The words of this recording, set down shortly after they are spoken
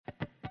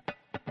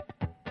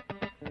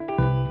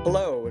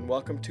Hello, and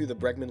welcome to the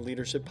Bregman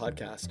Leadership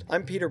Podcast.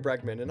 I'm Peter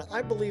Bregman, and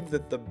I believe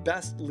that the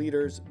best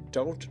leaders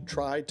don't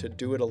try to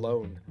do it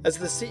alone. As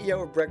the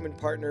CEO of Bregman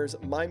Partners,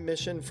 my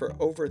mission for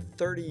over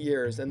 30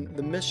 years, and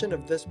the mission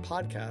of this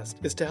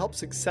podcast, is to help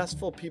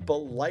successful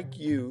people like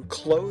you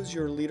close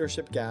your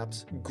leadership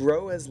gaps,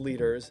 grow as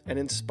leaders, and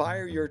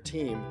inspire your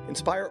team,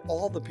 inspire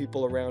all the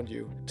people around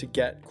you to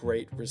get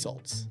great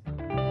results.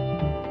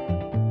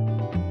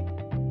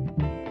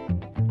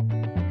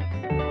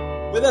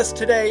 With us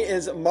today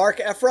is Mark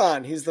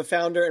Effron. He's the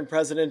founder and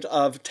president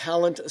of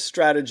Talent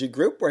Strategy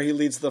Group, where he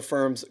leads the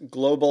firm's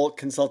global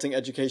consulting,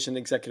 education,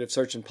 executive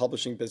search, and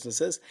publishing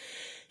businesses.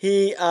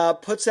 He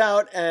puts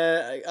out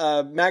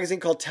a magazine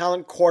called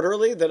Talent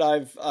Quarterly that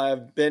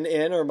I've been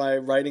in, or my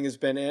writing has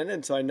been in,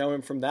 and so I know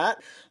him from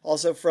that.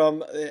 Also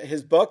from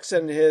his books,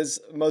 and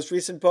his most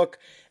recent book,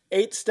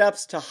 8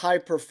 Steps to High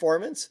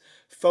Performance.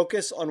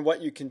 Focus on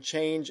what you can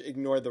change,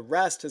 ignore the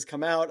rest, has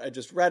come out. I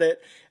just read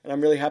it, and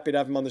I'm really happy to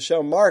have him on the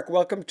show. Mark,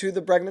 welcome to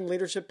the Bregman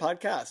Leadership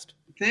Podcast.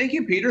 Thank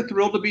you, Peter.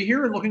 Thrilled to be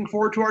here and looking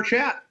forward to our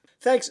chat.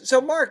 Thanks. So,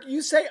 Mark,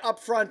 you say up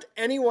front,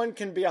 anyone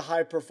can be a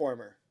high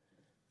performer.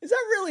 Is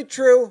that really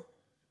true?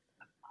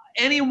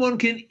 Anyone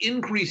can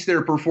increase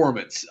their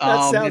performance.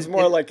 That sounds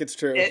more like it's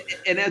true.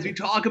 And as we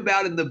talk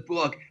about in the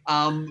book,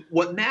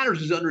 what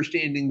matters is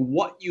understanding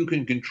what you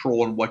can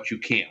control and what you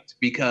can't,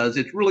 because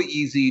it's really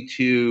easy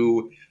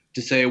to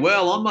say,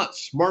 well, I'm not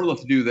smart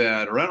enough to do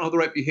that, or I don't have the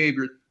right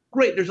behavior.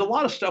 Great. There's a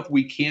lot of stuff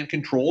we can't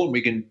control, and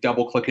we can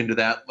double click into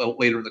that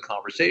later in the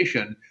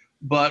conversation.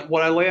 But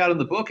what I lay out in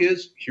the book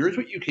is, here's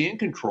what you can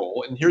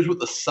control, and here's what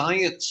the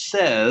science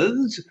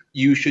says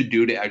you should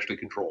do to actually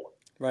control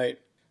it. Right.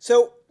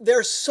 So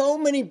there's so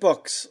many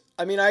books.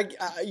 I mean,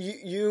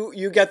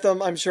 you get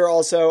them, I'm sure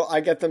also. I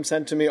get them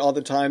sent to me all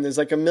the time. There's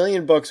like a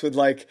million books with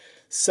like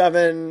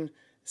 7,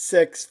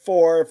 6,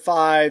 4,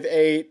 5,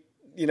 8,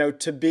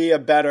 to be a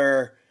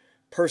better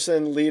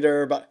person,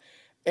 leader.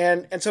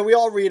 And so we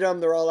all read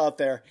them. They're all out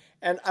there.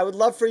 And I would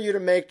love for you to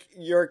make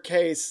your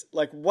case,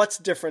 like, what's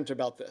different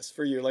about this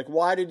for you? Like,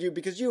 why did you,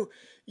 because you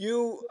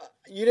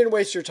didn't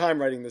waste your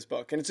time writing this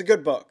book, and it's a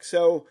good book.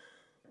 So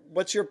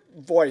what's your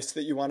voice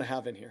that you want to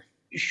have in here?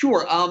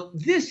 Sure.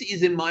 This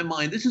is, in my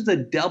mind, this is a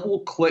double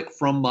click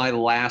from my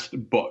last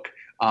book.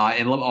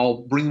 And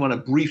I'll bring on a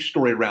brief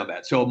story around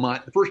that. So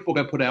the first book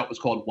I put out was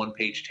called One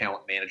Page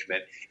Talent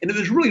Management, and it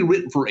was really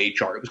written for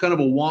HR. It was kind of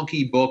a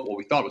wonky book. Well,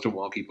 we thought it was a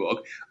wonky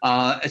book,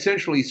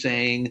 essentially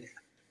saying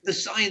the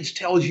science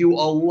tells you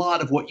a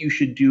lot of what you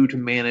should do to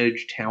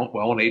manage talent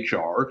well in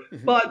HR,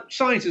 but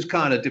science is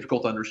kind of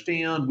difficult to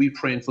understand. We've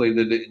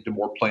translated it into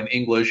more plain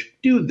English.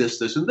 Do this,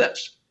 this, and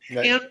this.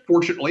 Right. And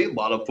fortunately, a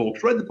lot of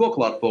folks read the book. A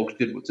lot of folks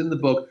did what's in the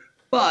book,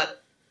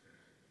 but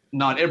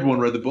not everyone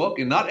read the book,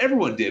 and not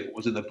everyone did what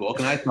was in the book.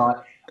 And I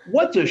thought,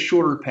 what's a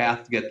shorter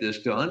path to get this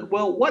done?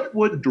 Well, what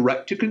would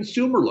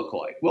direct-to-consumer look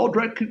like? Well,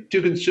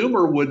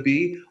 direct-to-consumer would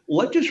be,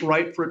 let's just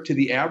write for it to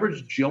the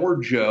average Jill or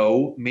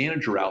Joe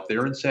manager out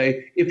there and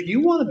say, if you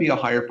want to be a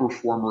higher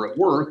performer at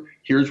work,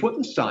 here's what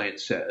the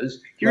science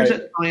says. Here's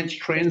that science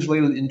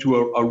translated into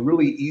a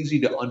really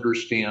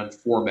easy-to-understand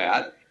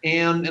format,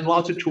 and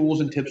lots of tools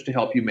and tips to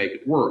help you make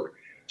it work.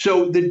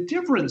 So the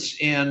difference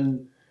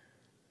in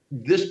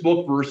this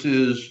book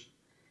versus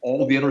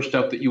all the other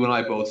stuff that you and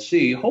I both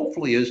see,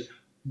 hopefully, is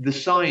the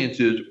science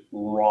is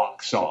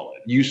rock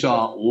solid. You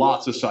saw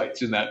lots of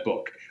sites in that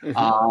book.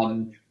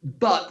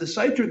 But the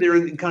sites are there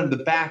in kind of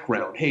the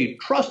background. Hey,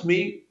 trust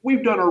me,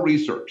 we've done our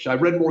research. I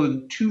read more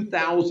than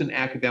 2,000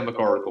 academic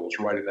articles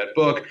writing that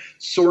book,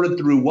 sorted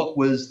through what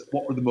were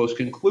the most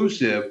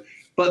conclusive,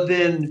 but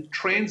then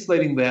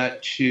translating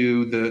that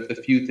to the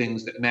few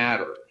things that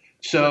matter.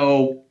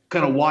 So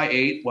kind of why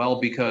 8?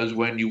 Well, because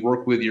when you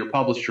work with your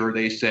publisher,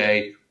 they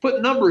say,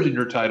 put numbers in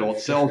your title,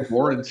 it sells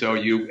more, and so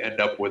you end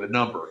up with a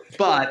number.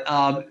 But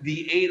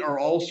the 8 are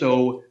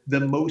also the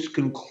most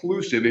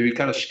conclusive. If you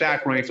kind of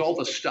stack ranks all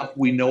the stuff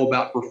we know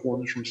about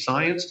performance from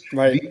science,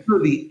 these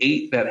are the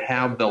 8 that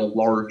have the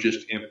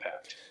largest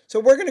impact. So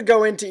we're going to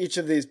go into each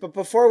of these, but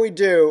before we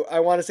do,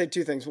 I want to say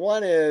 2 things.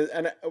 One is,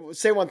 and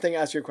say one thing,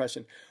 ask your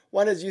question.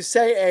 One is, you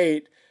say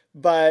 8,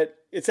 but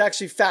it's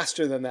actually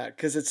faster than that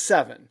because it's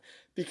 7.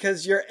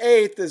 Because your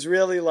 8th is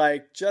really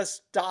like,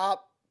 just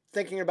stop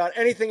thinking about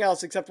anything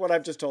else except what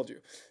I've just told you.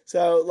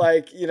 So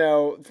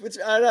which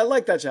I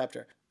like that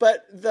chapter.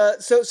 But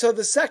so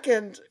the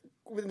second,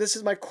 this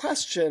is my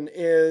question,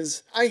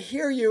 is I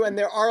hear you, and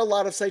there are a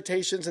lot of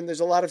citations and there's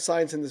a lot of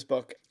science in this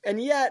book.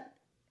 And yet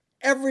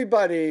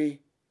everybody,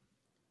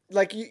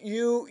 like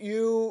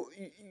you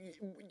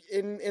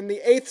in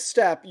the 8th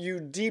step, you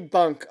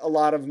debunk a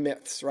lot of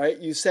myths, right?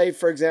 You say,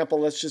 for example,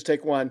 let's just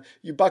take one,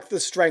 you buck the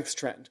strengths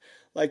trend.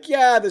 Like,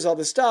 yeah, there's all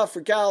this stuff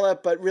for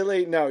Gallup, but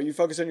really, no, you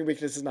focus on your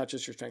weaknesses, not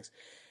just your strengths.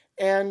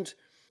 And,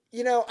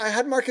 I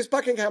had Marcus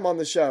Buckingham on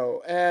the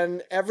show,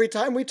 and every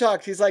time we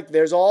talked, he's like,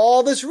 there's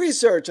all this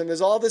research and there's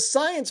all this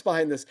science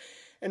behind this.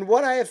 And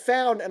what I have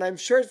found, and I'm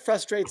sure it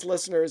frustrates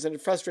listeners and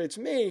it frustrates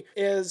me,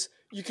 is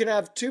you can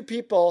have 2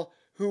 people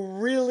who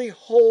really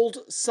hold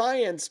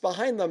science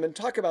behind them and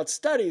talk about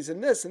studies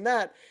and this and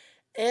that,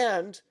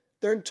 and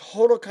they're in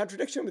total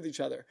contradiction with each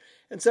other.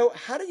 And so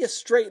how do you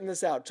straighten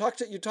this out?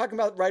 You're talking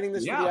about writing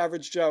this for the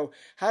average Joe.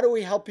 How do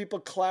we help people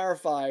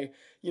clarify,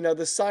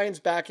 the science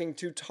backing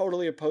two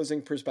totally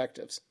opposing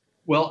perspectives?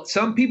 Well,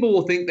 some people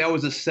will think that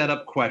was a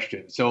setup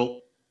question.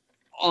 So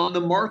on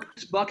the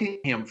Marcus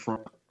Buckingham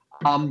front,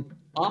 I'm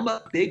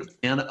a big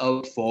fan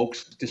of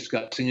folks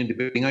discussing and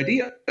debating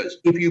ideas.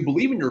 If you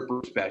believe in your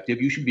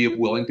perspective, you should be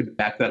willing to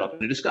back that up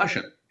in a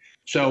discussion.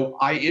 So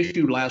I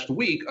issued last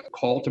week a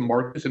call to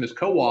Marcus and his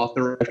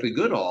co-author, Ashley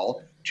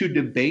Goodall, to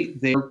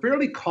debate their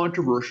fairly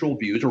controversial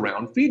views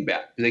around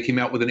feedback. They came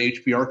out with an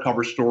HBR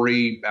cover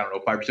story, 5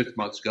 or 6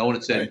 months ago, and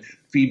it said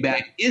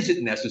feedback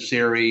isn't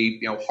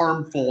necessary,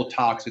 harmful,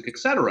 toxic,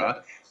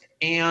 etc.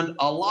 And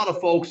a lot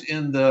of folks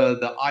in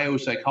the IO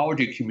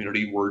psychology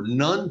community were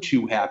none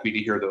too happy to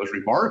hear those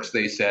remarks.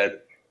 They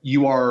said,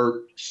 you are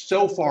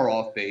so far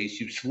off base,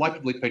 you've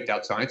selectively picked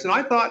out science. And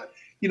I thought,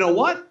 you know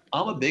what?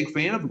 I'm a big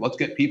fan of let's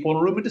get people in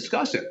a room and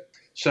discuss it.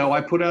 So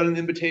I put out an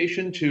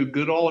invitation to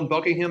Goodall and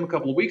Buckingham a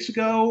couple of weeks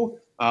ago.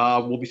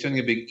 We'll be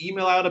sending a big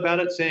email out about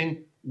it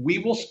saying we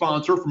will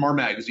sponsor from our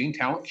magazine,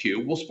 Talent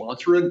Q, we'll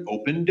sponsor an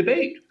open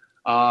debate.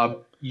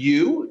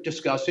 You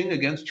discussing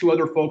against two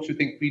other folks who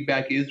think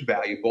feedback is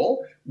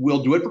valuable.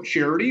 We'll do it for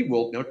charity.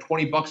 We'll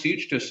 $20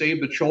 each to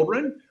save the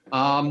children.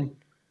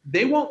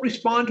 They won't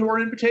respond to our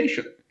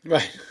invitation.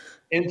 Right.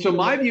 And so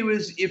my view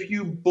is if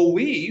you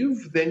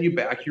believe, then you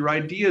back your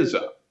ideas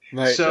up.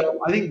 Right. So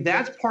I think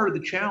that's part of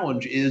the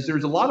challenge is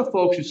there's a lot of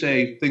folks who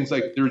say things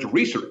like there's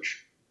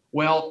research.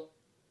 Well,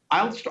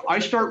 I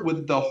start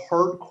with the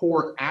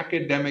hardcore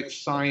academic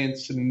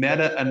science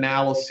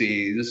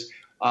meta-analyses.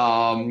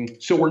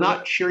 So we're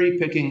not cherry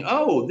picking,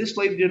 oh, this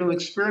lady did an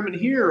experiment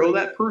here. Oh,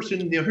 that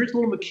person, here's a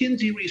little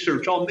McKinsey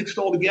research all mixed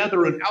all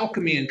together in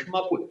alchemy and come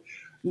up with.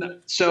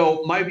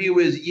 So my view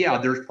is,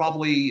 there's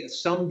probably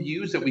some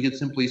views that we could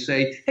simply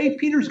say, hey,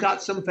 Peter's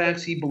got some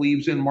facts he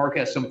believes in. Mark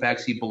has some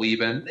facts he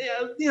believes in.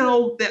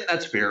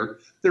 That's fair.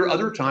 There are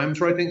other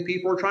times where I think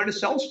people are trying to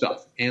sell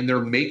stuff and they're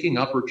making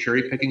up or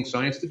cherry picking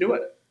science to do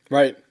it.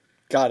 Right.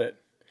 Got it.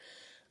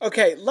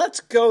 Okay, let's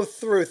go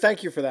through.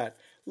 Thank you for that.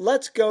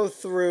 Let's go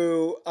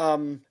through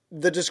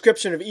the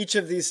description of each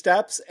of these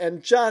steps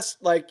and just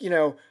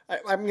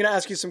I'm going to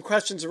ask you some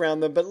questions around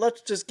them, but let's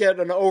just get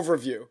an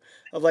overview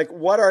of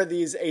what are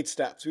these 8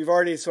 steps? We've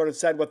already sort of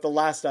said what the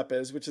last step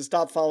is, which is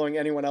stop following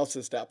anyone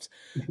else's steps.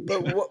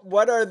 But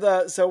what are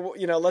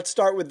let's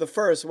start with the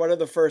first. What are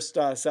the first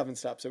 7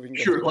 steps? So we can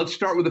Sure. Let's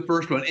start with the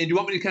first one. And do you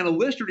want me to kind of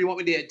list or do you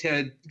want me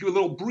to do a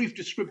little brief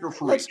descriptor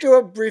for Let's each? do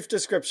a brief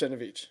description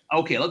of each.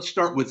 Okay, let's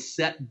start with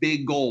set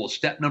big goals.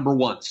 Step number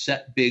 1,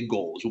 set big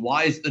goals.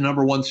 Why is the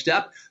number 1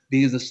 step?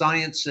 Because the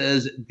science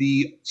says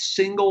the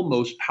single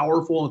most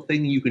powerful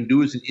thing you can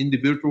do as an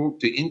individual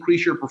to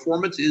increase your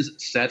performance is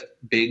set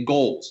big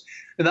goals.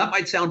 And that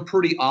might sound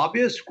pretty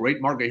obvious. Great,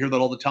 Mark, I hear that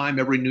all the time.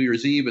 Every New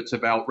Year's Eve, it's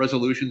about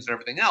resolutions and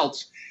everything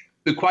else.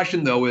 The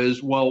question, though,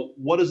 is, well,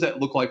 what does that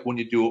look like when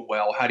you do it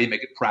well? How do you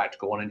make it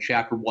practical? And in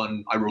chapter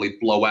 1, I really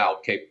blow out,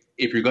 okay,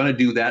 if you're going to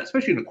do that,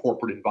 especially in a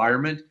corporate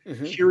environment,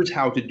 here's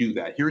how to do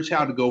that. Here's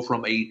how to go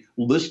from a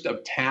list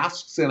of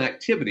tasks and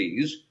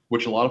activities,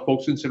 which a lot of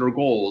folks consider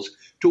goals,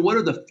 to what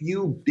are the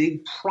few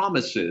big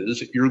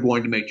promises you're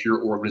going to make to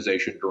your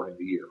organization during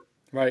the year.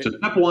 Right. So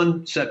step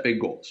 1, set big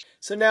goals.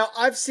 So now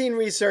I've seen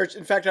research.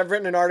 In fact, I've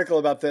written an article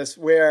about this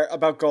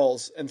about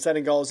goals and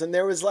setting goals. And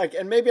there was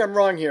and maybe I'm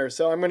wrong here.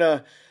 So I'm going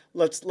to,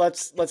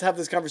 let's have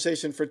this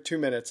conversation for 2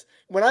 minutes.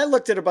 When I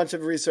looked at a bunch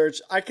of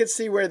research, I could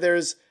see where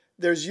there's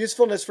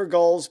usefulness for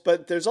goals,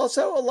 but there's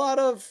also a lot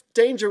of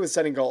danger with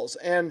setting goals.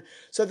 And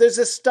so there's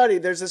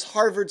this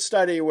Harvard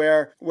study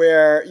where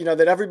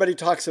that everybody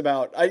talks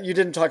about. You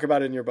didn't talk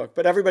about it in your book,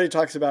 but everybody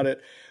talks about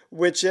it,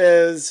 which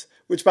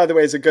by the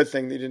way is a good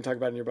thing that you didn't talk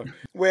about in your book,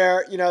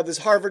 where, this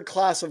Harvard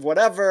class of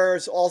whatever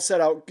is all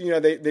set out,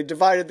 they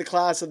divided the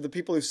class of the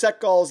people who set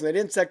goals and they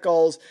didn't set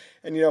goals.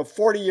 And,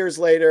 40 years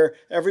later,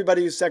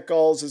 everybody who set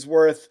goals is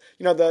worth,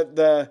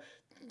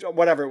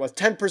 whatever it was,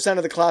 10%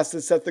 of the class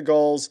that set the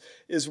goals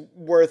is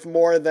worth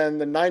more than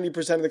the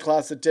 90% of the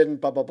class that didn't,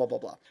 blah, blah, blah, blah,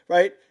 blah,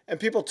 right? And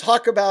people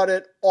talk about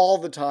it all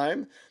the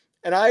time.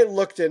 And I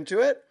looked into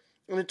it,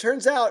 and it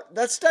turns out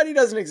that study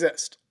doesn't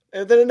exist,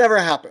 that it never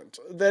happened,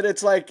 that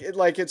it's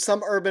it's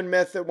some urban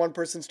myth that one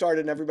person started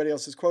and everybody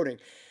else is quoting.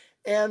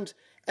 And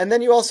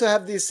then you also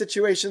have these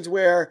situations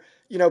where,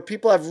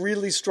 people have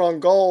really strong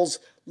goals,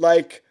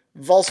 like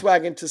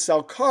Volkswagen to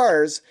sell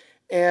cars,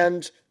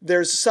 and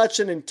there's such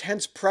an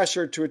intense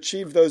pressure to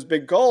achieve those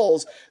big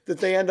goals that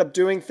they end up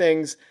doing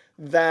things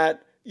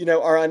that,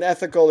 are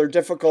unethical or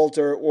difficult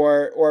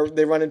or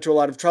they run into a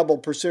lot of trouble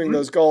pursuing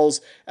those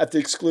goals at the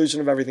exclusion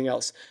of everything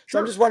else. So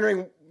I'm just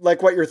wondering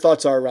what your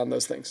thoughts are around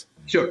those things.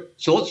 Sure.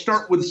 So let's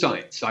start with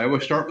science. I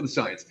always start with the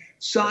science.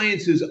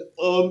 Science is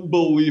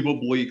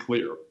unbelievably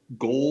clear.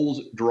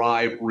 Goals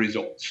drive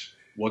results.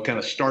 We'll kind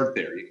of start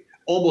there.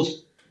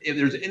 If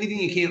there's anything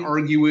you can't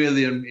argue with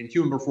in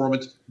human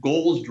performance,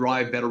 goals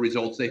drive better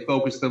results. They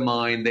focus the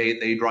mind.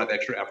 They drive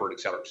extra effort,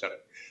 et cetera, et cetera.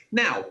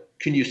 Now,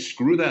 can you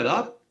screw that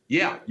up?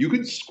 Yeah, you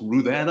can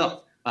screw that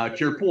up. To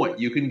your point,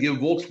 you can give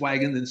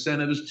Volkswagen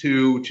incentives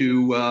to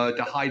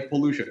hide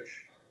pollution.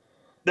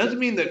 Doesn't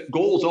mean that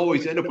goals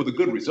always end up with a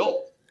good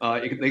result.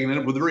 They can end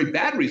up with a very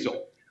bad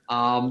result.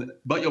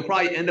 But you'll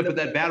probably end up with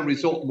that bad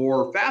result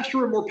more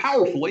faster and more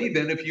powerfully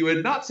than if you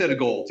had not set a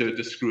goal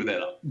to screw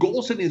that up.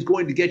 Goal setting is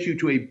going to get you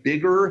to a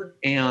bigger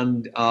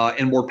and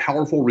more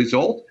powerful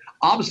result.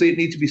 Obviously, it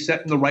needs to be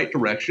set in the right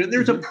direction.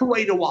 There's a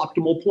Pareto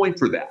optimal point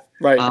for that.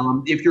 Right.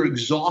 If you're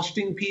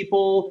exhausting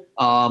people,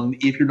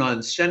 if you're not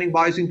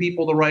incentivizing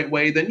people the right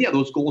way, then yeah,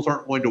 those goals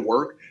aren't going to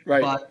work.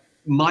 Right. But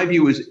my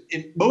view is,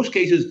 in most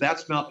cases,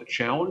 that's not the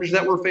challenge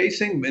that we're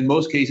facing. In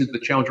most cases, the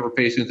challenge that we're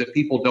facing is that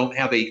people don't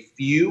have a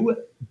few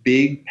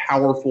big,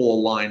 powerful,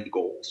 aligned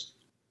goals.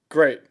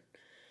 Great.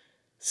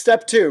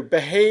 Step 2,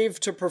 behave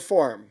to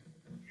perform.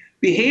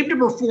 Behave to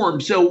perform.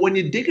 So when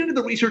you dig into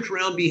the research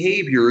around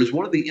behaviors,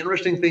 one of the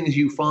interesting things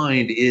you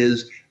find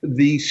is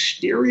the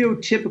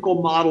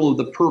stereotypical model of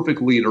the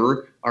perfect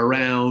leader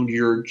around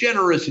you're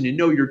generous and you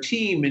know your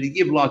team and you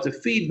give lots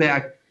of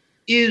feedback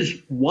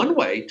is one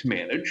way to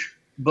manage.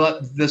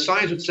 But the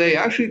science would say,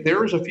 actually,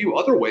 there's a few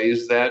other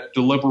ways that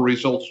deliver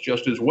results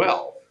just as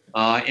well.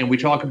 And I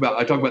talk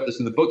about this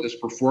in the book, this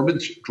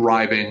performance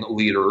driving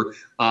leader.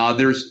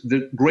 There's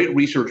the great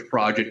research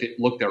project. It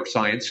looked at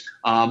science.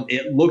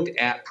 It looked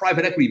at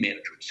private equity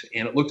managers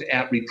and it looked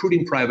at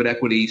recruiting private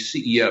equity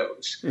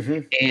CEOs. Mm-hmm.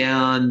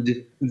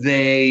 And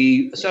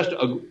they assessed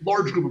a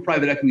large group of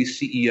private equity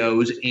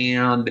CEOs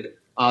and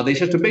they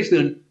assessed them basically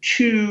in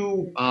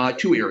two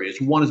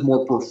areas. One is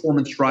more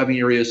performance-driving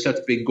areas, sets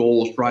big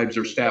goals, drives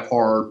their staff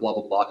hard, blah,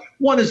 blah, blah.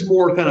 One is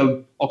more kind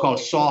of, I'll call it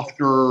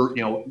softer,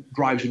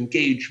 drives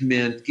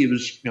engagement,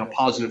 gives,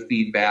 positive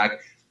feedback.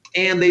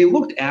 And they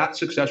looked at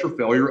success or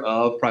failure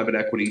of private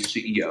equity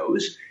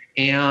CEOs.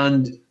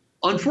 And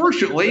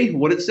unfortunately,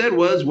 what it said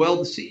was, well,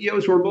 the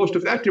CEOs who are most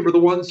effective are the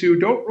ones who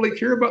don't really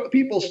care about the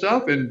people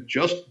stuff and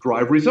just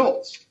drive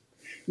results.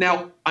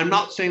 Now, I'm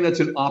not saying that's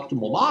an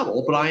optimal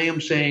model, but I am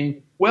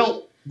saying,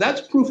 well,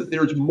 that's proof that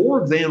there's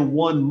more than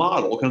one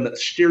model, kind of that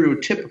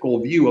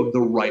stereotypical view of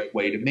the right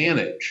way to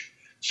manage.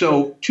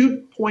 So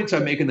 2 points I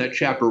make in that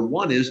chapter.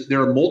 One is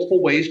there are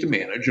multiple ways to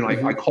manage, and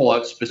I call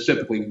out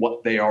specifically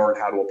what they are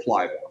and how to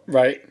apply them.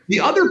 Right. The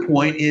other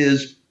point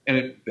is,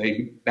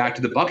 back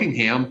to the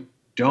Buckingham,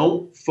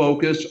 don't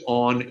focus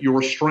on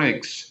your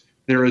strengths.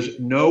 There is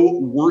no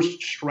worse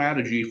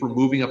strategy for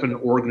moving up in an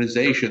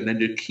organization than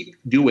to keep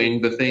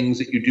doing the things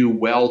that you do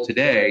well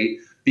today,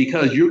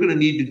 because you're going to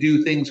need to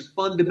do things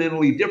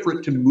fundamentally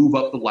different to move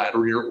up the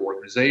ladder in your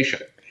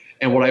organization.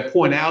 And what I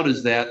point out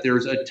is that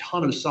there's a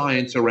ton of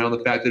science around the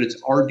fact that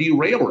it's our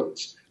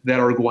derailers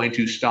that are going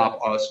to stop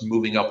us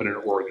moving up in an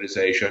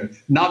organization,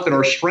 not that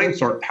our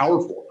strengths aren't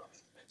powerful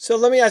enough. So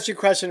let me ask you a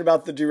question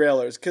about the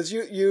derailers, because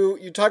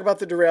you talk about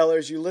the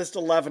derailers, you list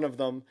 11 of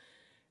them.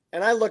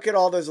 And I look at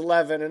all those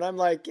 11 and I'm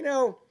like,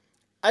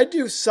 I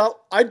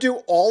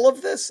do all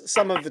of this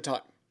some of the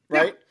time,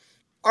 right?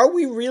 Yeah. Are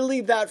we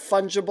really that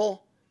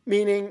fungible?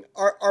 Meaning,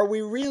 are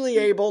we really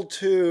able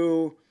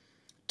to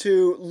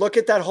look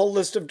at that whole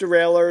list of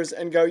derailers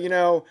and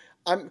go,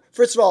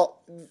 first of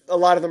all, a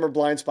lot of them are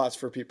blind spots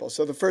for people.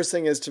 So the first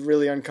thing is to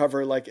really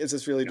uncover, is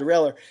this really a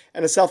derailer?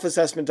 And a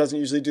self-assessment doesn't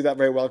usually do that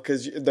very well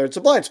because it's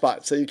a blind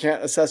spot. So you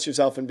can't assess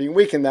yourself and being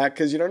weak in that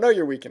because you don't know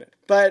you're weak in it.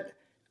 But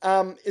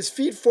is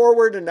feed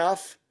forward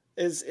enough?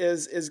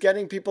 Is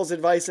getting people's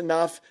advice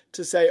enough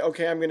to say,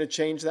 okay, I'm going to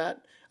change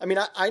that? I mean,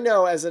 I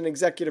know as an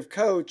executive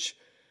coach,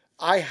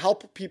 I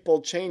help people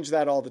change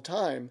that all the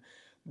time.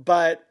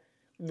 But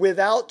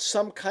without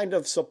some kind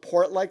of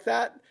support like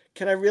that,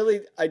 can I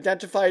really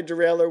identify a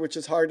derailer, which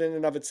is hard in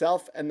and of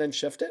itself, and then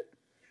shift it?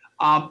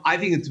 I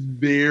think it's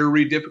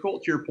very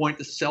difficult, to your point,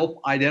 to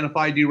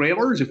self-identify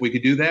derailers. If we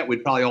could do that,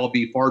 we'd probably all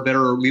be far better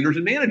leaders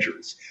and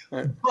managers.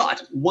 Right.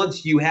 But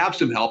once you have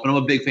some help, and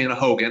I'm a big fan of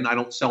Hogan. I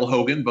don't sell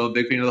Hogan, but I'm a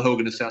big fan of the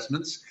Hogan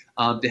assessments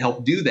to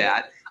help do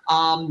that.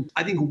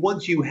 I think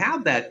once you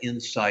have that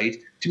insight,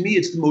 to me,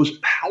 it's the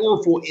most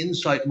powerful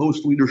insight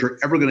most leaders are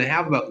ever going to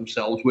have about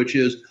themselves, which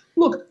is,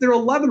 look, there are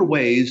 11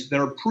 ways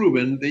that are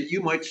proven that you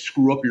might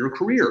screw up your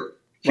career.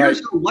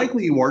 Here's how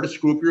likely you are to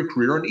screw up your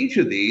career on each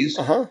of these.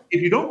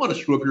 If you don't want to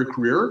screw up your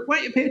career, why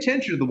don't you pay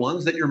attention to the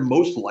ones that you're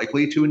most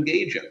likely to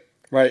engage in?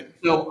 Right.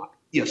 So,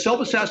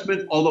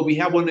 self-assessment, although we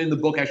have one in the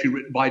book actually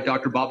written by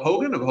Dr. Bob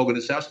Hogan of Hogan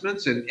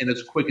Assessments, and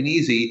it's quick and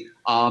easy.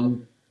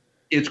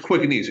 It's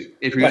quick and easy.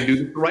 If you're going to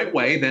do it the right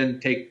way,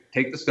 then take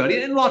the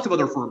study. And lots of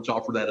other firms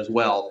offer that as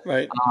well.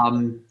 Right.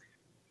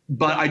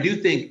 But I do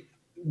think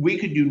we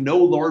could do no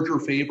larger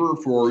favor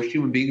for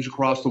human beings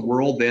across the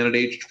world than at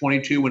age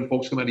 22 when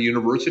folks come out of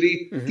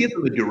university, give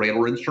them a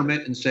derailer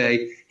instrument and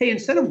say, hey,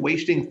 instead of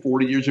wasting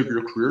 40 years of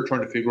your career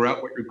trying to figure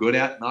out what you're good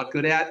at, not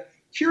good at,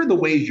 here are the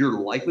ways you're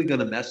likely going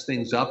to mess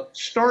things up.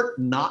 Start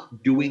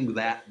not doing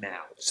that now.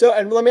 So,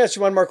 and let me ask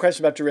you one more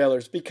question about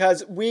derailers,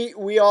 because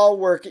we all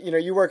work,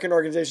 you work in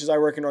organizations, I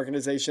work in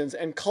organizations,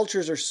 and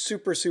cultures are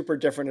super, super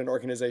different in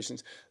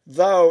organizations.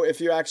 Though, if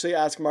you actually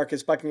ask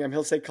Marcus Buckingham,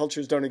 he'll say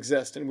cultures don't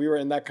exist. And we were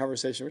in that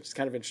conversation, which is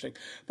kind of interesting.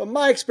 But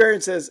my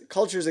experience is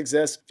cultures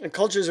exist, and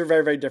cultures are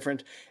very, very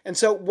different. And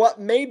so what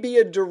may be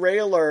a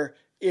derailer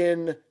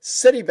in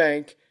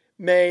Citibank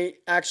may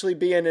actually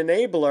be an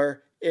enabler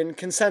in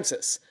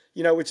Consensus,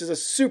 which is a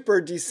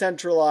super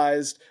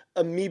decentralized,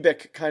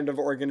 amoebic kind of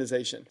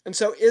organization. And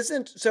so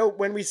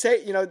when we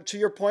say, to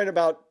your point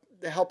about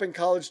helping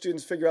college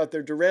students figure out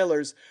their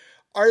derailers,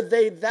 are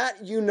they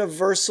that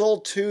universal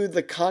to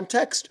the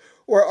context,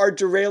 or are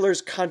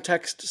derailers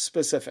context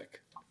specific?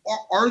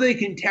 Are they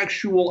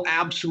contextual?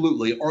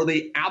 Absolutely. Are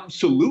they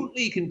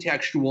absolutely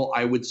contextual?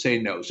 I would say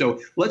no. So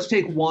let's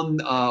take one.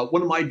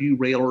 One of my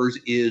derailers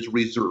is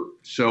reserved.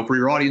 So for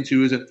your audience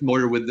who isn't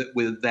familiar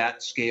with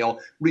that scale,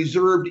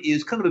 reserved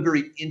is kind of a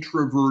very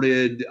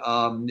introverted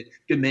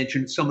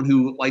dimension. Someone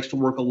who likes to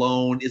work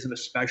alone, isn't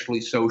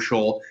especially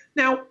social.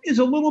 Now, is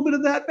a little bit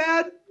of that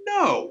bad?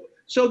 No.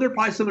 So there are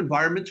probably some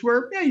environments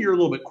where you're a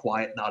little bit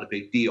quiet, not a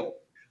big deal.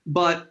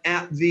 But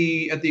at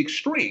the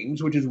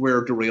extremes, which is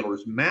where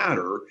derailers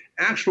matter,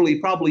 actually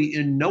probably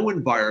in no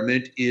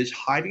environment is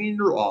hiding in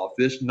your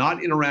office,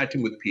 not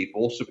interacting with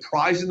people,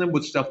 surprising them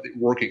with stuff that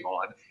you're working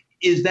on.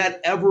 Is that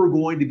ever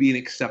going to be an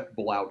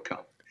acceptable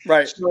outcome?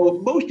 Right.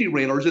 So most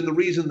derailers, and the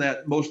reason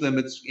that most of them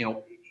it's,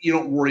 you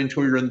don't worry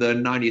until you're in the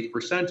 90th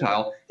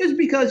percentile, is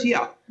because,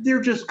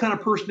 they're just kind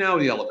of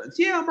personality elements.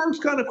 Mark's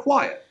kind of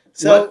quiet.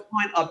 So that's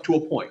fine up to a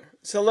point.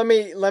 So let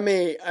me,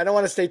 I don't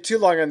want to stay too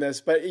long on this,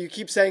 but you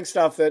keep saying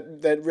stuff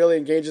that really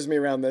engages me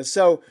around this.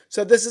 So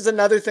this is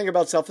another thing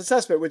about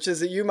self-assessment, which is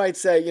that you might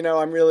say,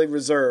 I'm really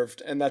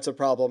reserved, and that's a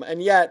problem.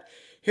 And yet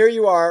here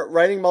you are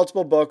writing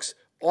multiple books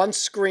on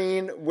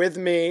screen with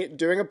me,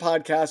 doing a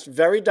podcast,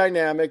 very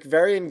dynamic,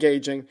 very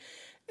engaging.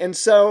 And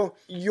so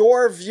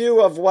your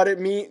view of what it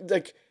means,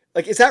 like,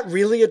 is that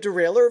really a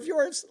derailer of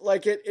yours?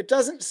 Like it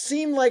doesn't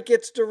seem like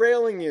it's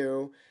derailing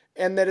you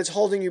and that it's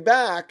holding you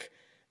back.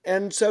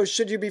 And so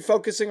should you be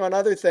focusing on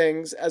other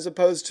things as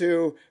opposed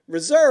to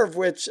reserve,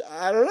 which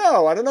I don't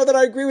know. I don't know that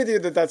I agree with you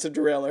that that's a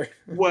derailer.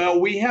 Well,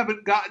 we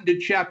haven't gotten to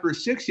chapter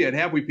 6 yet,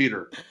 have we,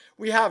 Peter?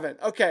 We haven't.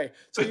 Okay.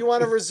 So you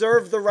want to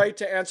reserve the right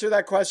to answer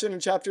that question in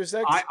chapter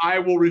 6? I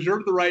will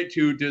reserve the right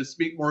to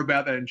speak more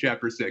about that in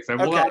chapter 6. I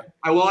will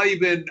not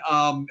even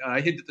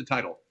hint at the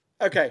title.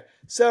 Okay.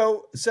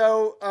 So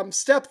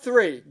step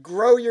 3,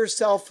 grow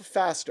yourself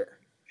faster.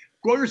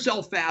 Grow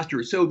yourself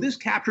faster. So this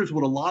captures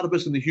what a lot of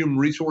us in the human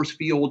resource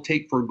field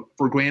take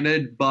for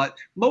granted, but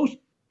most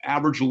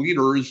average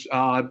leaders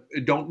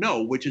don't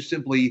know, which is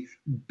simply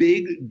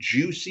big,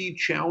 juicy,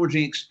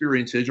 challenging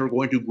experiences are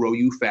going to grow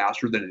you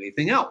faster than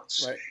anything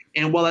else. Right.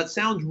 And while that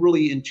sounds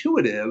really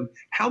intuitive,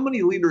 how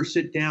many leaders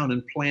sit down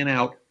and plan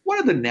out,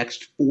 what are the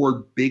next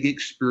 4 big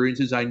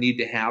experiences I need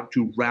to have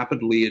to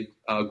rapidly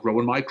grow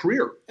in my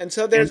career? And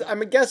so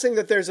I'm guessing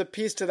that there's a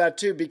piece to that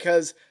too,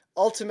 because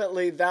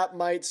ultimately that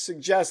might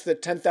suggest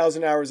that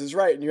 10,000 hours is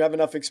right and you have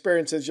enough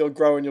experiences, you'll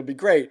grow and you'll be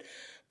great.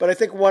 But I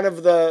think one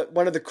of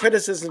the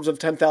criticisms of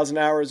 10,000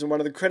 hours and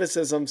one of the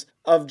criticisms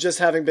of just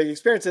having big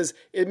experiences,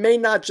 it may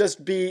not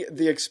just be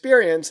the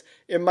experience,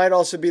 it might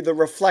also be the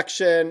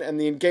reflection and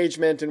the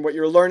engagement and what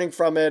you're learning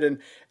from it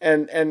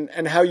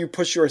and how you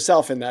push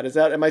yourself in that.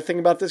 Am I thinking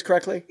about this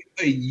correctly?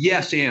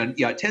 Yes, and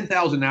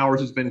 10,000 hours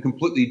has been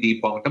completely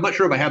debunked. I'm not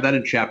sure if I have that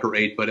in chapter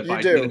 8, but if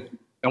you do.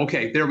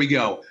 Okay, there we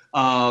go.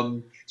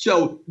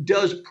 So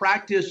does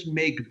practice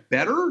make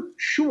better?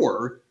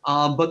 Sure.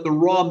 But the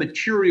raw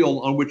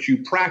material on which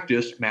you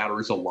practice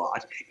matters a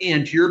lot.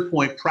 And to your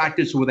point,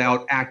 practice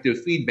without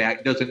active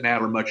feedback doesn't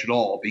matter much at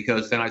all,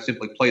 because then I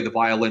simply play the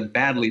violin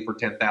badly for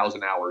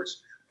 10,000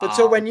 hours. But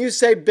so when you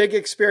say big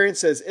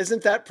experiences,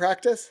 isn't that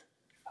practice?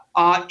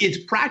 It's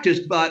practice,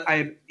 but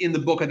in the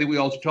book, I think we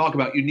also talk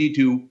about you need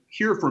to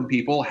hear from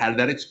people. How did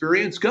that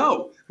experience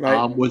go?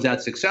 Right. Was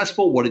that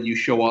successful? What did you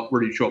show up?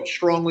 Where did you show up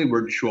strongly?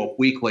 Where did you show up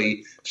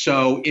weakly?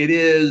 So it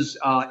is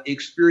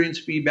experience,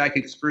 feedback,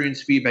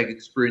 experience, feedback,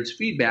 experience,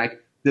 feedback.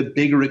 The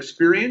bigger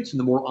experience and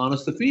the more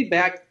honest the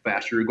feedback, the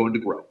faster you're going to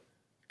grow.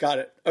 Got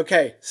it.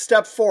 Okay.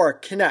 Step 4,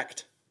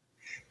 connect.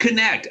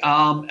 Connect.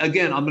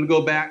 Again, I'm going to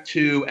go back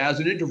to, as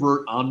an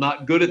introvert, I'm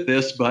not good at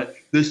this, but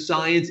the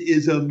science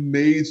is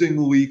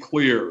amazingly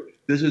clear.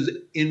 This is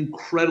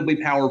incredibly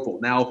powerful.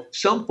 Now,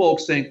 some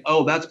folks think,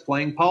 oh, that's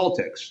playing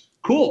politics.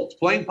 Cool, it's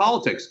playing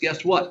politics.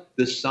 Guess what?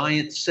 The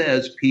science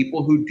says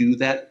people who do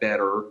that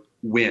better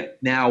win.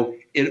 Now,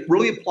 it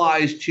really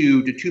applies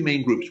to 2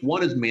 main groups.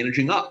 One is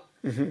managing up.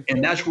 Mm-hmm.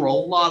 And that's where a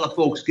lot of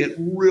folks get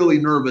really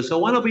nervous. I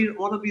want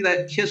to be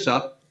that kiss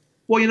up.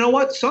 Well, you know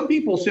what? Some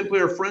people simply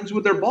are friends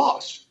with their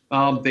boss.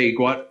 They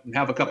go out and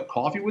have a cup of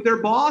coffee with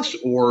their boss,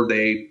 or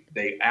they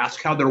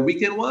ask how their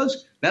weekend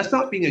was. That's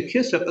not being a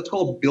kiss up. That's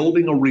called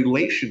building a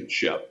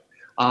relationship.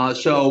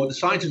 So the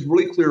science is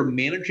really clear.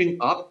 Managing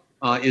up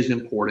is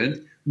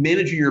important.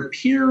 Managing your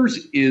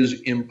peers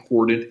is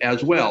important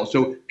as well.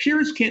 So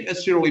peers can't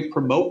necessarily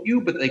promote you,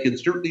 but they can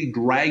certainly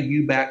drag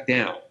you back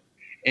down.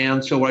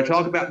 And so what I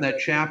talk about in that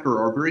chapter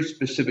are very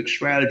specific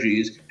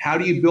strategies. How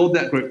do you build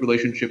that great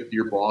relationship with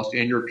your boss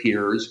and your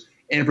peers?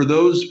 And for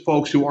those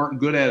folks who aren't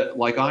good at it,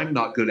 like I'm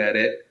not good at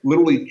it,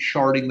 literally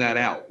charting that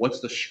out.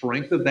 What's the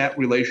strength of that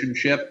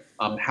relationship?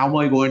 How am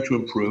I going to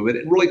improve it?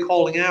 And really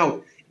calling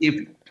out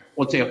if,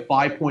 let's say, a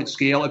 5-point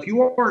scale, if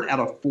you aren't at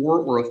a 4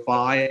 or a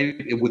 5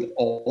 with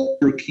all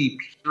your key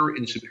peer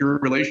and superior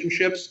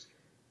relationships,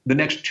 the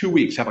next 2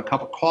 weeks, have a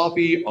cup of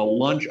coffee, a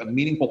lunch, a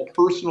meaningful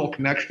personal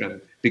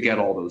connection to get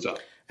all those up.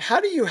 How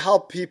do you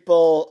help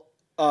people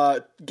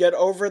get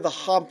over the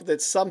hump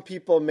that some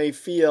people may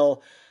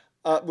feel,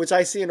 which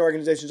I see in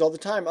organizations all the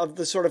time, of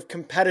the sort of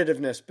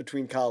competitiveness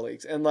between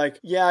colleagues? And like,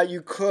 yeah,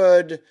 you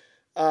could,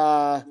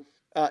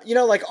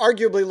 like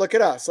arguably look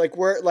at us.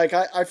 Like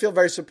I feel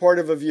very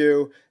supportive of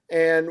you,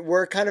 and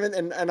we're kind of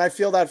and I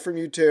feel that from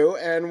you too.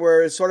 And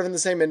we're sort of in the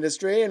same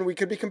industry, and we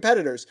could be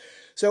competitors.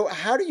 So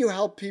how do you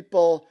help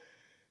people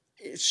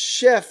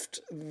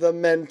shift the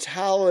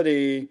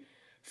mentality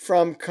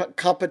from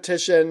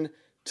competition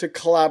to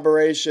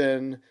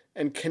collaboration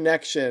and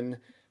connection,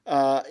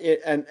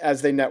 and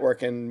as they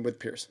network and with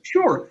peers?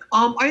 Sure.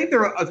 I think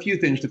there are a few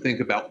things to think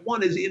about.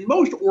 One is, in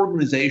most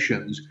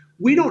organizations,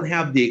 we don't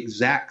have the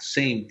exact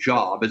same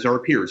job as our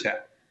peers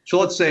have. So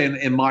let's say,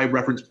 in my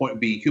reference point would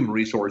be human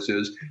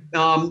resources.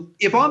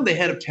 If I'm the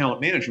head of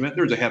talent management,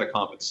 there's a head of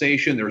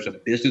compensation, there's a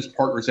business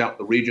partners out in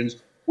the regions.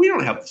 We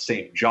don't have the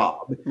same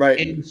job. Right.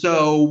 And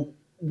so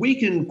we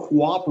can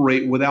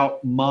cooperate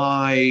without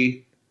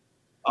my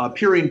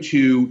appearing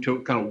to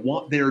kind of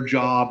want their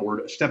job or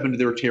to step into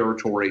their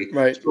territory.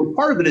 Right. So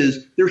part of it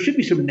is there should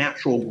be some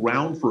natural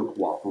ground for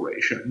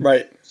cooperation.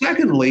 Right.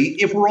 Secondly,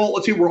 if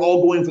let's say we're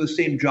all going for the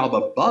same job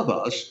above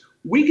us,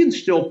 we can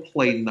still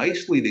play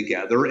nicely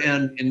together.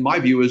 And in my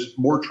view, is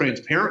more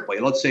transparently.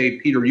 Let's say,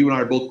 Peter, you and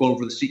I are both going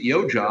for the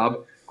CEO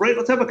job. Great,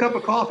 let's have a cup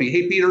of coffee.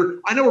 Hey, Peter,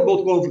 I know we're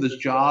both going for this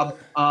job.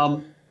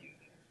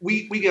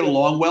 We get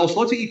along well, so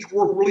let's each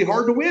work really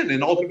hard to win.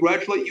 And I'll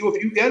congratulate you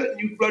if you get it, and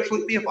you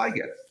congratulate me if I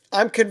get it.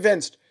 I'm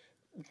convinced.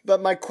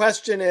 But my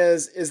question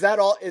is that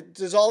all?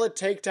 Does all it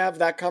take to have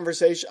that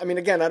conversation? I mean,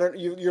 again,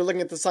 you're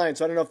looking at the science,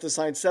 so I don't know if the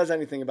science says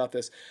anything about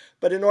this.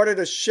 But in order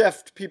to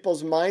shift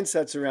people's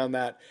mindsets around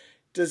that,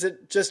 does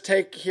it just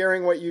take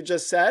hearing what you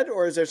just said,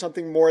 or is there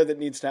something more that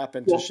needs to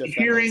happen to shift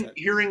that mindset?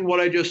 Hearing what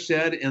I just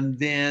said, and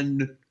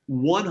then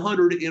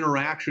 100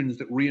 interactions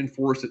that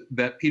reinforce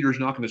that Peter's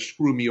not going to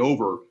screw me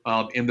over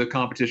in the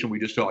competition we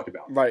just talked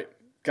about. Right.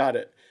 Got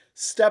it.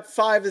 Step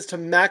 5 is to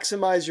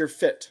maximize your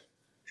fit.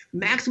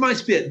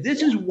 Maximize fit.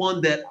 This is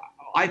one that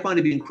I find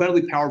to be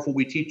incredibly powerful.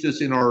 We teach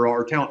this in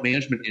our Talent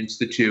Management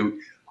Institute.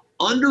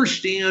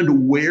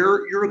 Understand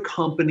where your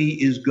company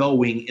is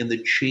going and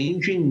the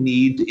changing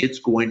needs it's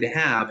going to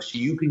have so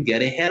you can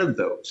get ahead of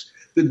those.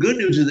 The good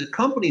news is that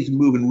companies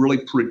move in really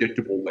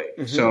predictable ways.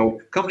 Mm-hmm.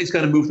 So companies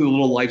kind of move through a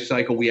little life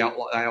cycle we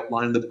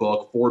outline in the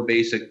book, 4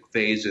 basic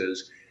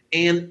phases.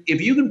 And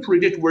if you can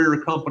predict where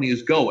your company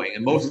is going,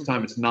 and most of the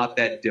time it's not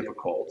that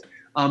difficult,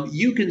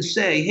 you can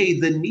say, hey,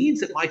 the needs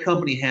that my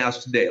company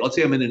has today, let's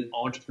say I'm in an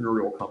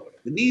entrepreneurial company,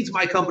 the needs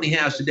my company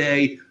has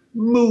today,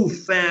 move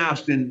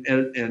fast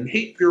and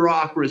hate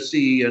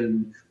bureaucracy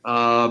and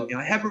have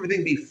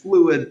everything be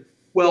fluid.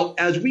 Well,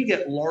 as we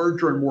get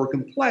larger and more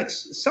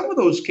complex, some of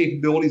those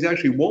capabilities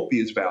actually won't be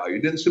as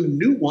valued, and some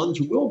new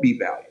ones will be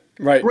valued.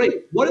 Right.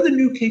 Great. What are the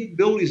new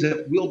capabilities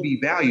that will be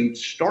valued?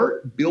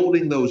 Start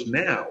building those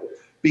now.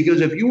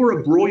 Because if you are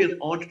a brilliant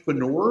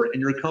entrepreneur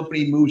and your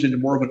company moves into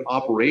more of an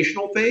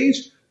operational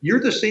phase, you're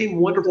the same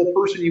wonderful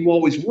person you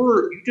always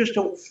were. You just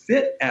don't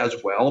fit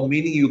as well,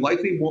 meaning you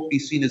likely won't be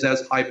seen as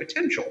high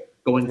potential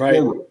going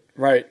forward.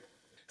 Right.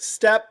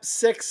 Step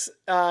 6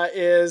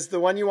 is the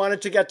one you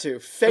wanted to get to.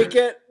 Fake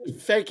it,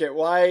 fake it.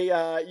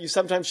 Why you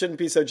sometimes shouldn't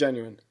be so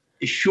genuine.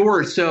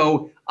 Sure.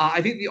 So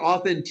I think the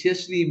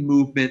authenticity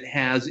movement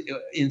has,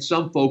 in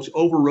some folks,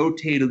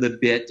 over-rotated a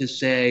bit to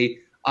say,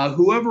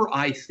 whoever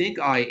I think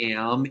I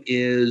am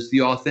is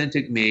the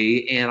authentic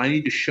me, and I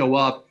need to show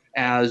up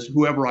as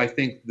whoever I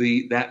think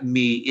that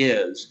me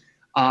is.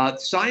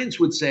 Science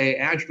would say,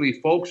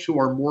 actually, folks who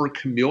are more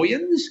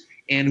chameleons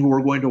and who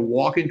are going to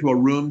walk into a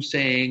room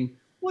saying,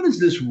 what does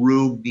this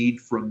room need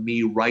from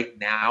me right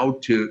now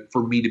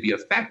for me to be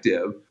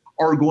effective,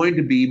 are going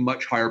to be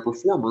much higher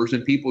performers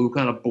than people who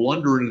kind of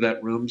blunder into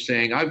that room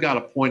saying, I've got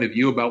a point of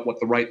view about what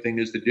the right thing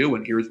is to do,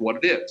 and here's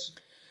what it is.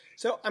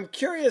 So I'm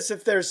curious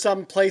if there's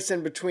some place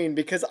in between,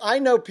 because I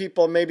know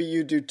people, maybe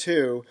you do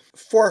too,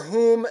 for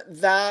whom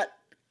that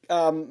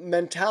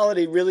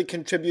mentality really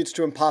contributes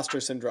to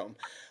imposter syndrome.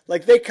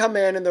 Like they come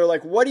in and they're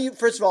like,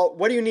 first of all,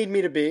 what do you need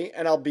me to be?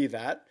 And I'll be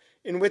that.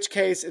 in which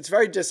case it's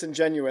very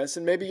disingenuous.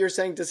 And maybe you're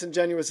saying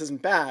disingenuous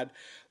isn't bad,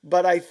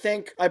 but I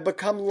think I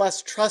become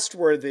less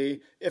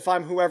trustworthy if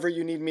I'm whoever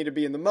you need me to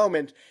be in the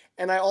moment.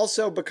 And I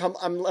also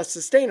I'm less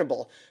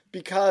sustainable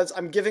because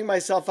I'm giving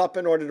myself up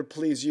in order to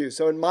please you.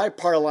 So in my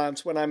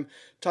parlance, when I'm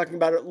talking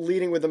about it,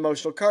 leading with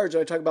emotional courage,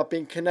 and I talk about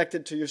being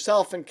connected to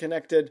yourself and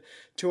connected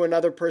to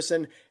another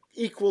person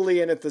equally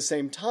and at the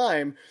same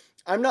time,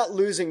 I'm not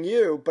losing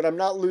you, but I'm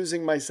not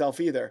losing myself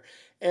either.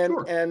 And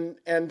sure.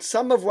 and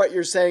some of what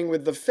you're saying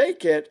with the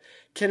fake it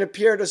can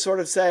appear to sort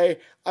of say,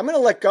 I'm going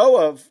to let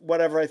go of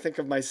whatever I think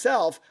of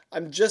myself.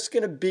 I'm just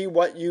going to be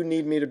what you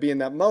need me to be in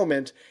that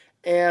moment.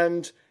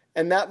 And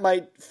that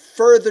might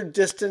further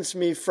distance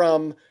me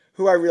from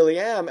who I really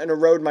am and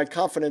erode my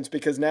confidence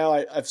because now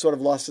I've sort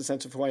of lost a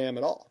sense of who I am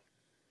at all.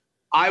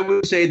 I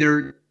would say there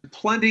are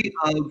plenty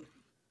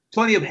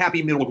of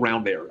happy middle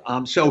ground there.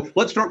 So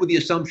let's start with the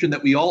assumption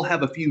that we all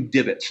have a few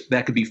divots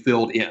that could be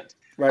filled in.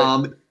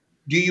 Right.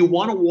 Do you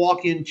want to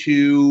walk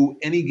into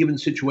any given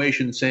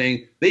situation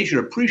saying they should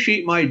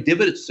appreciate my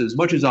divots as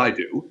much as I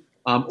do?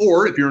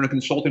 Or if you're in a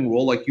consulting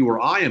role like you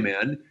or I am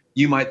in,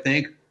 you might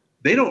think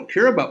they don't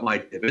care about my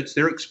divots.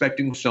 They're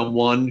expecting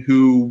someone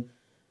who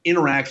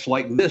interacts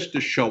like this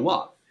to show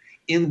up.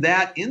 In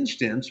that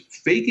instance,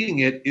 faking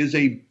it is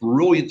a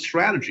brilliant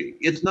strategy.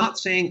 It's not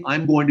saying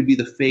I'm going to be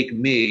the fake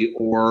me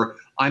or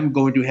I'm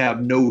going to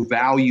have no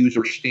values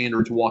or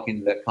standards walking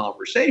into that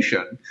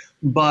conversation.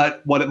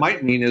 But what it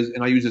might mean is,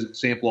 and I use this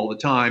example all the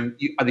time,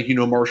 I think you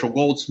know Marshall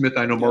Goldsmith.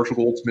 I know Marshall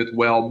Goldsmith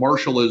well.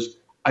 Marshall is,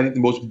 I think, the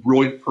most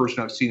brilliant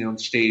person I've seen on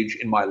stage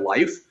in my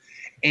life.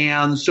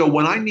 And so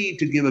when I need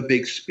to give a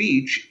big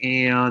speech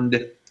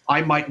and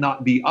I might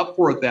not be up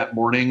for it that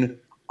morning,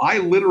 I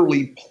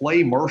literally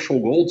play Marshall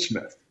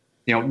Goldsmith,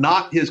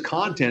 not his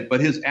content, but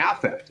his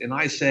affect. And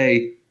I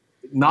say,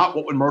 not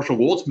what would Marshall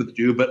Goldsmith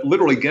do, but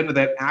literally get into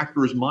that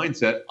actor's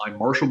mindset. I'm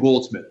Marshall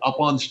Goldsmith up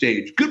on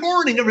stage. Good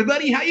morning,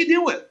 everybody. How you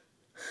doing?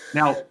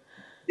 Now,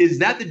 is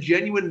that the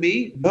genuine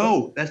me?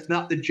 No, that's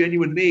not the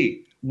genuine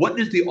me. What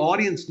does the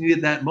audience need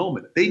at that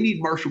moment? They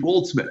need Marshall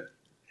Goldsmith.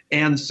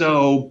 And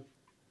so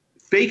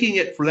faking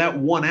it for that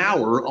 1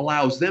 hour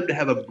allows them to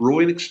have a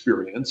brilliant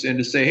experience and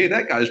to say, hey,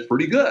 that guy's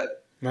pretty good.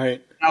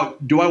 Right. Now,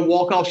 do I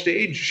walk off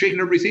stage shaking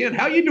everybody's hand?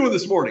 How are you doing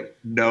this morning?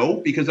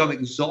 No, because I'm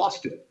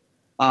exhausted.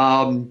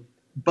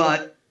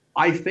 But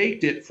I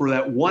faked it for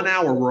that 1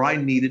 hour where I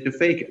needed to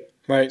fake it.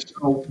 Right.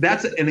 So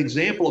that's an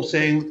example of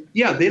saying,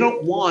 yeah, they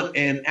don't want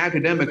an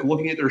academic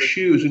looking at their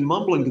shoes and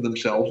mumbling to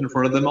themselves in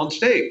front of them on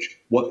stage.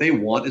 What they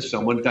want is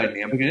someone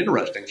dynamic and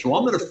interesting. So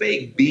I'm going to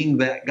fake being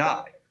that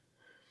guy.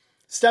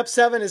 Step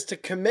 7 is to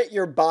commit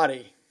your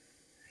body.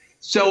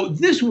 So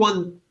this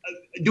one,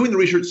 doing the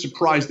research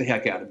surprised the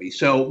heck out of me.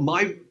 So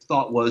my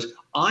thought was,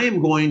 I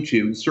am going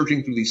to,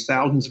 searching through these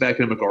thousands of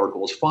academic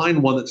articles,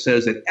 find one that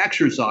says that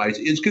exercise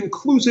is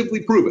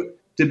conclusively proven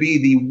to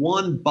be the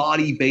one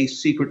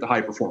body-based secret to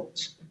high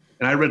performance.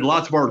 And I read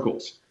lots of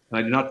articles, and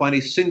I did not find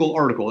a single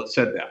article that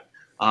said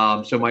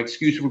that. So my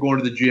excuse for going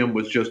to the gym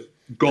was just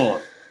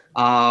gone.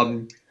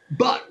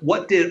 But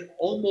what did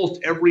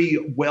almost every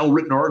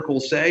well-written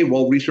article say,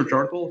 well-researched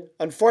article?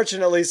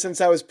 Unfortunately,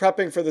 since I was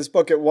prepping for this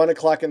book at 1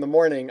 o'clock in the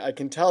morning, I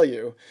can tell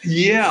you.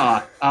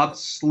 Yeah,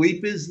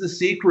 sleep is the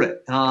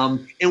secret.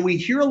 And we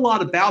hear a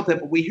lot about that,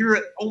 but we hear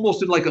it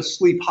almost in like a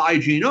sleep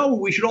hygiene. Oh,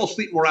 we should all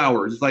sleep more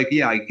hours. It's like,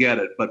 yeah, I get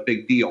it, but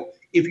big deal.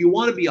 If you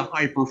want to be a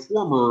high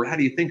performer, how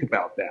do you think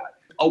about that?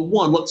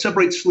 One, let's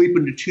separate sleep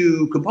into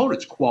two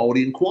components,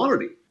 quality and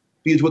quantity.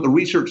 Because what the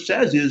research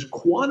says is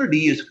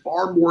quantity is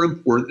far more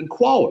important than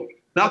quality.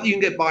 Not that you can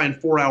get by in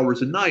 4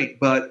 hours a night,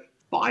 but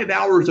 5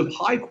 hours of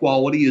high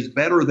quality is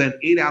better than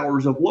 8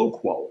 hours of low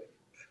quality.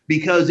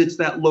 Because it's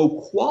that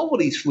low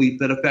quality sleep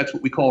that affects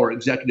what we call our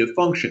executive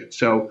function.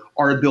 So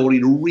our ability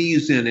to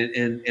reason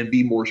and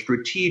be more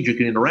strategic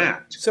and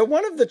interact. So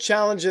one of the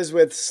challenges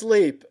with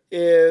sleep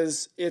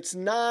is it's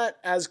not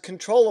as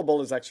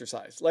controllable as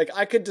exercise. Like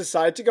I could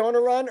decide to go on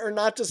a run or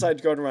not decide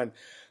to go on a run.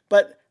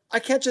 But I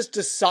can't just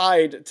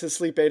decide to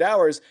sleep 8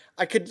 hours.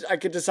 I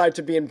could decide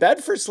to be in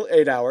bed for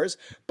 8 hours,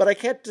 but I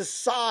can't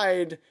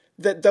decide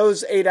that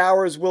those 8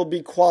 hours will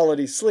be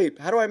quality sleep.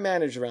 How do I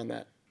manage around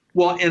that?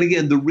 Well, and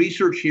again, the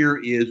research here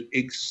is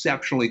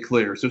exceptionally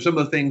clear. So some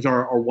of the things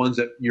are ones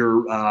that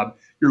your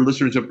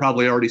listeners have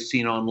probably already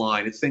seen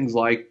online. It's things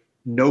like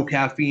no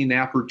caffeine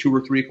after 2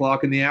 or 3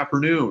 o'clock in the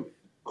afternoon,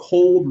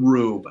 cold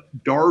room,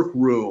 dark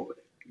room,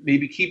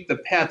 maybe keep the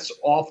pets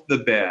off the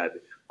bed.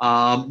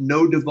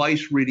 No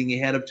device reading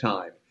ahead of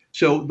time.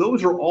 So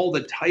those are all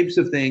the types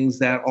of things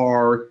that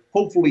are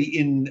hopefully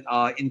in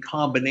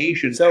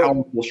combination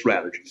powerful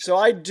strategies. So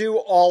I do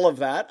all of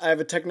that. I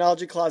have a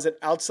technology closet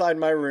outside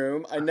my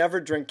room. I never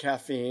drink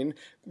caffeine.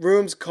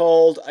 Room's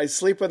cold. I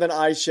sleep with an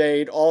eye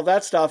shade, all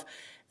that stuff.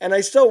 And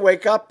I still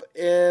wake up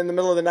in the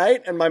middle of the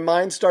night and my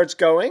mind starts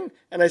going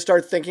and I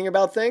start thinking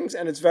about things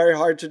and it's very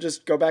hard to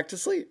just go back to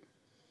sleep.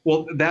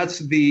 Well, that's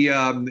the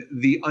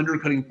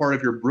undercutting part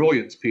of your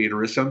brilliance,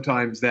 Peter, is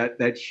sometimes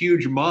that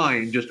huge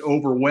mind just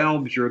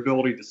overwhelms your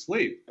ability to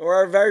sleep.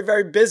 Or a very,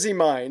 very busy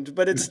mind.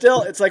 But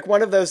it's like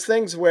one of those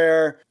things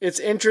where it's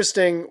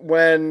interesting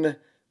when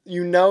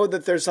you know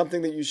that there's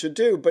something that you should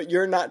do, but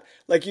you're not,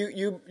 like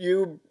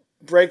you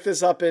break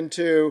this up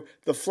into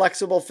the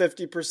flexible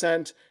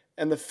 50%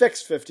 and the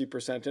fixed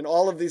 50%, and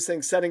all of these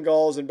things, setting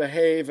goals and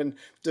behave and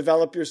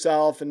develop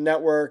yourself and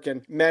network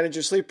and manage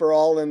your sleep, are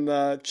all in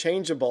the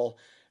changeable.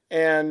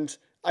 And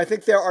I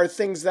think there are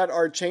things that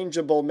are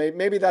changeable.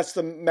 Maybe that's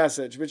the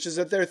message, which is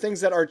that there are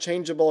things that are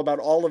changeable about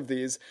all of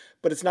these,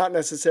 but it's not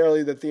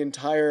necessarily that the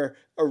entire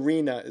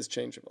arena is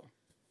changeable.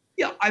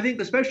 Yeah, I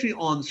think especially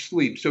on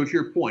sleep. So to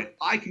your point,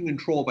 I can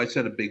control if I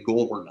set a big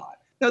goal or not.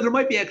 Now, there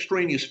might be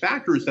extraneous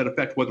factors that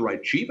affect whether I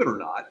achieve it or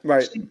not.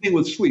 Right. Same thing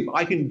with sleep.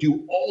 I can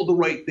do all the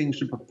right things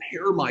to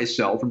prepare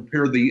myself and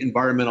prepare the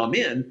environment I'm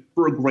in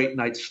for a great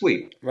night's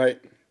sleep. Right.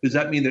 Does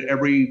that mean that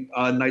every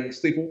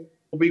night's sleep will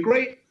be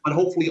great? But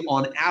hopefully,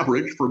 on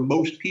average, for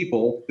most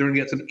people, they're going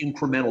to get some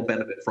incremental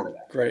benefit from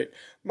that. Great.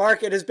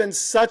 Mark, it has been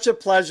such a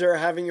pleasure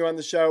having you on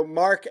the show.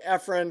 Mark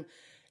Effron,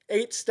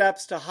 8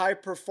 Steps to High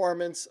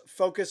Performance.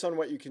 Focus on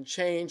what you can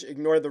change,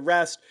 ignore the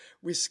rest.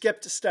 We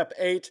skipped step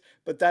 8,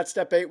 but that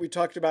step 8 we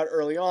talked about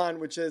early on,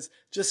 which is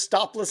just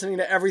stop listening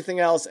to everything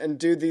else and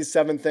do these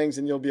 7 things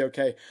and you'll be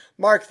okay.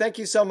 Mark, thank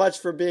you so much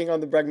for being on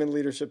the Bregman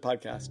Leadership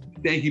Podcast.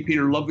 Thank you,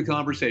 Peter. Love the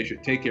conversation.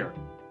 Take care.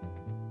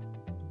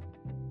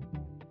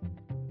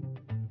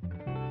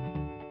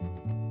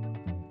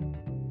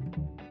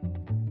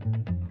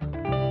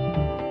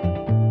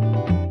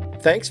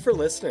 Thanks for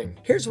listening.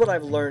 Here's what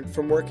I've learned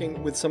from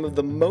working with some of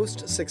the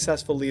most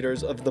successful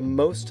leaders of the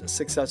most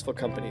successful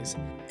companies.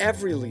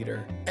 Every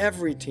leader,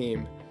 every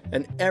team,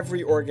 and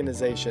every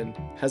organization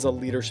has a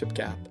leadership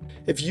gap.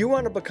 If you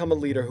want to become a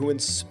leader who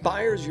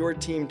inspires your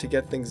team to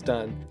get things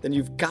done, then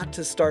you've got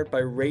to start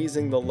by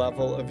raising the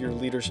level of your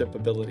leadership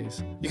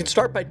abilities. You can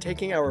start by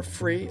taking our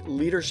free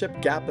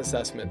leadership gap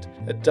assessment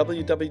at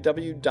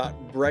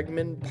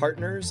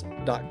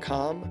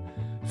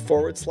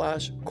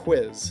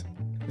www.bregmanpartners.com/quiz.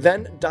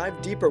 Then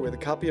dive deeper with a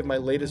copy of my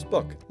latest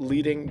book,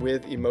 Leading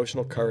with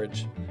Emotional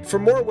Courage. For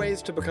more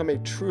ways to become a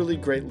truly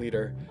great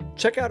leader,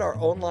 check out our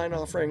online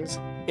offerings,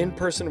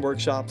 in-person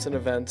workshops and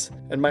events,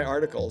 and my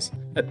articles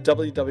at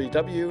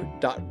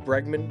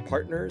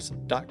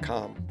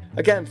www.bregmanpartners.com.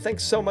 Again,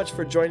 thanks so much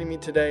for joining me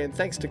today, and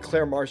thanks to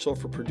Claire Marshall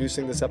for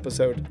producing this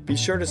episode. Be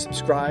sure to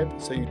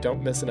subscribe so you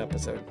don't miss an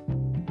episode.